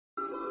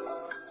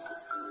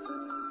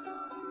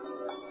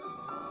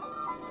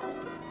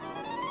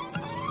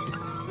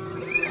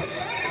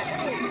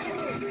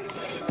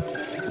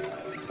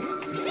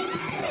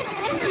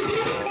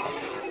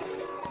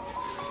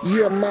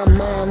Yeah, my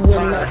mind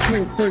when I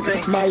can't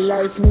think, my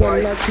life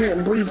when I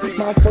can't breathe,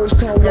 my first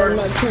call when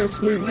I can't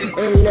sleep,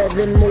 and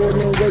loving more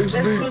than waist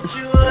deep. That's what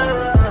you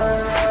are.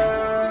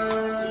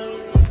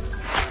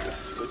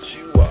 That's what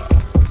you are.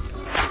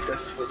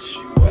 That's what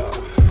you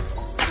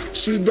are.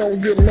 She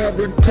don't get mad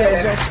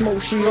because I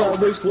smoke, she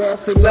always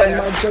laughing like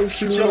my joke.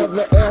 She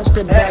never ask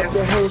about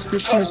the host,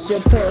 cause she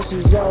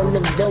surpasses all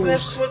of those.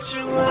 That's what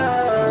you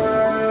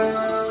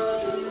are.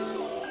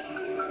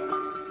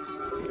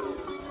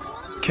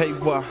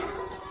 KY.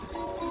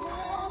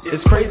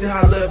 It's crazy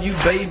how I love you,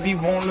 baby.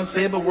 Wanna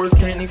say the words,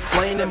 can't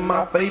explain it.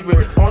 My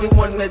favorite, only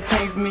one that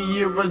changed me.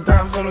 You're a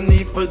dime, so no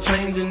need for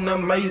changing.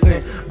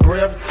 Amazing,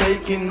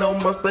 breathtaking, no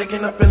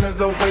mistaking. The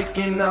feelings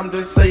awaken. I'm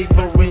just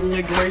savoring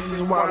your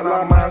graces while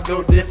our minds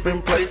go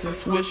different places.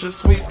 Swish your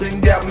sweets,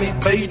 then got me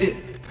faded.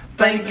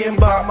 Thinking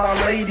about my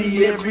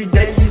lady every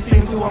day, you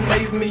seem to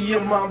amaze me.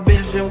 You're my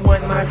vision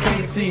when I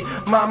can't see,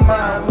 my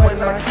mind when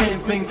I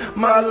can't think,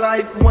 my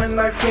life when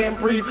I can't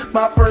breathe,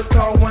 my first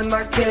call when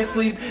I can't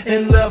sleep,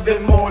 and love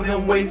it more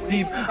than waist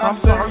deep. I'm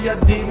sorry I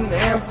didn't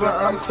answer,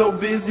 I'm so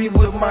busy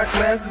with my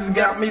classes,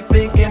 got me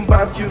thinking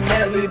about you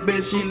madly.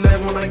 Bet she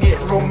loves when I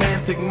get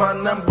romantic, my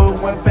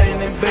 #1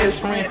 fan and best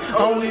friend,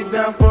 only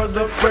down for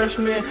the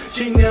freshman.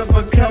 She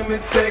never coming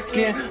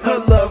second, her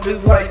love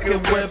is like a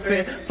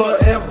weapon,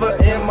 forever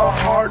in my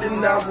heart,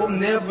 and I will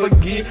never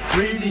get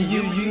rid of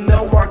you. You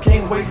know I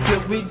can't wait till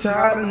we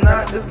tired and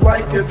not. It's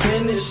like a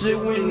tennis shit.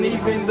 When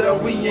even though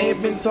we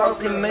ain't been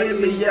talking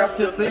lately, I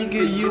still think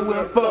of you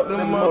and fuck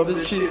them other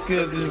chicks,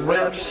 cause it's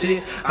rap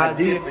shit I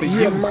did for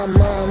you. Yeah, my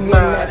mind when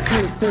I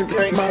can't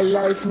think, my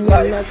life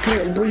when I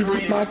can't breathe,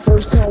 my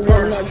first call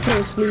when I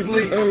can't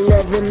sleep, and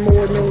loving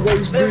more than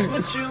waist That's deep.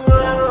 what you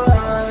are.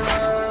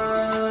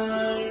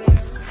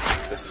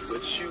 That's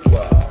what you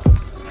are.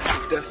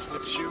 That's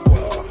what you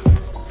are.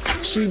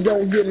 She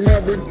don't get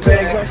mad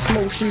because I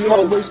smoke, she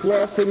always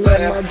laughing at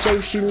my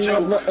joke. She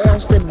never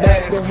ask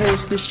about the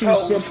host, cause she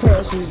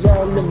surpasses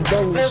all of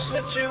those. That's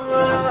what you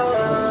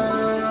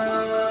are.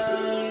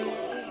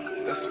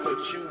 That's what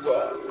you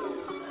are.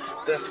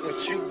 That's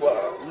what you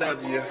are.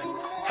 Love you.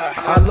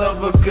 I love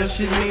her cause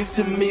she means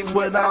to me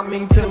what I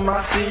mean to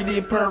my city.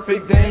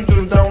 Perfect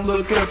angel, don't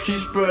look up, she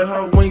spread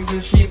her wings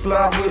and she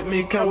fly with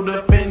me.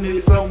 Co-defended,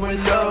 so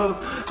in love,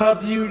 her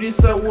beauty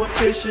so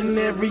efficient.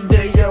 Every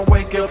day I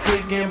wake up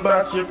thinking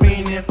about you,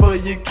 feeling for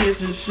your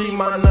kisses. She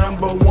my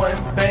 #1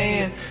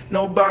 fan,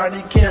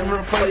 nobody can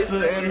replace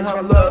her. And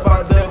her love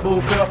I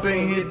double cup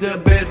and hit the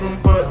bedroom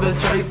for the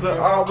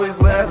chaser. Always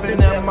laughing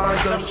at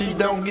myself, she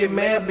don't get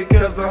mad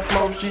because I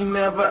smoke. She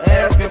never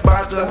ask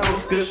about the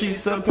host cause she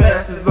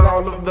surpasses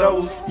all of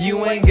those.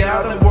 You ain't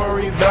gotta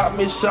worry about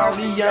me,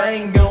 shawty, I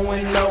ain't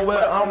going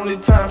nowhere. Only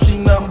time she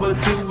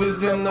 #2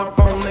 is in the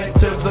phone next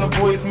to the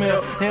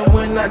voicemail. And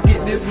when I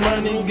get this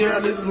money,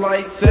 girl, it's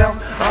lights out.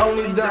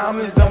 Only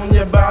diamonds on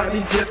your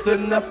body, just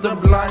enough to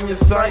blind your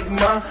sight.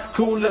 My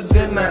cooler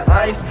than an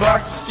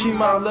icebox. She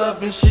my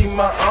love and she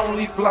my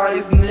only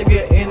flyest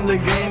nigga in the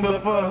game.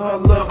 But for her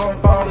love, I'm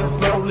falling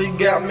slowly.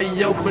 Got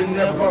me open,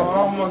 never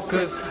armor,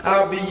 cause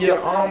I'll be your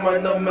armor.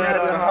 No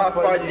matter how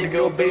far you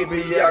go,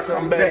 baby, I'll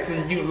come back to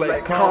you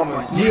like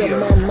karma. Yeah,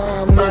 my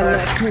mind when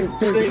I can't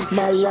think,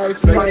 my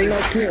life when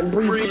I can't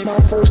breathe, my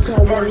first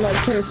call when I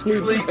can't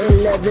sleep,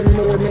 and loving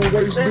more than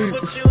waist That's deep.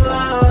 what you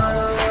are.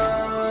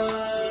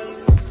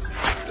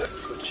 That's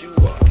what you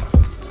are.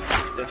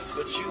 That's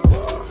what you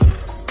are.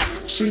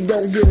 She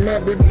don't get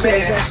mad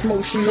because I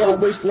smoke, she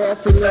always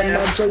laughing at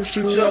my joke.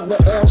 She never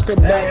ask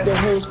about the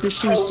host cause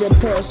she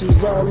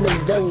surpasses all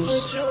of those. That's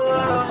what you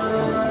are.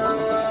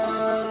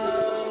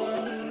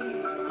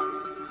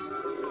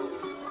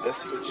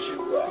 That's what you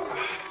are.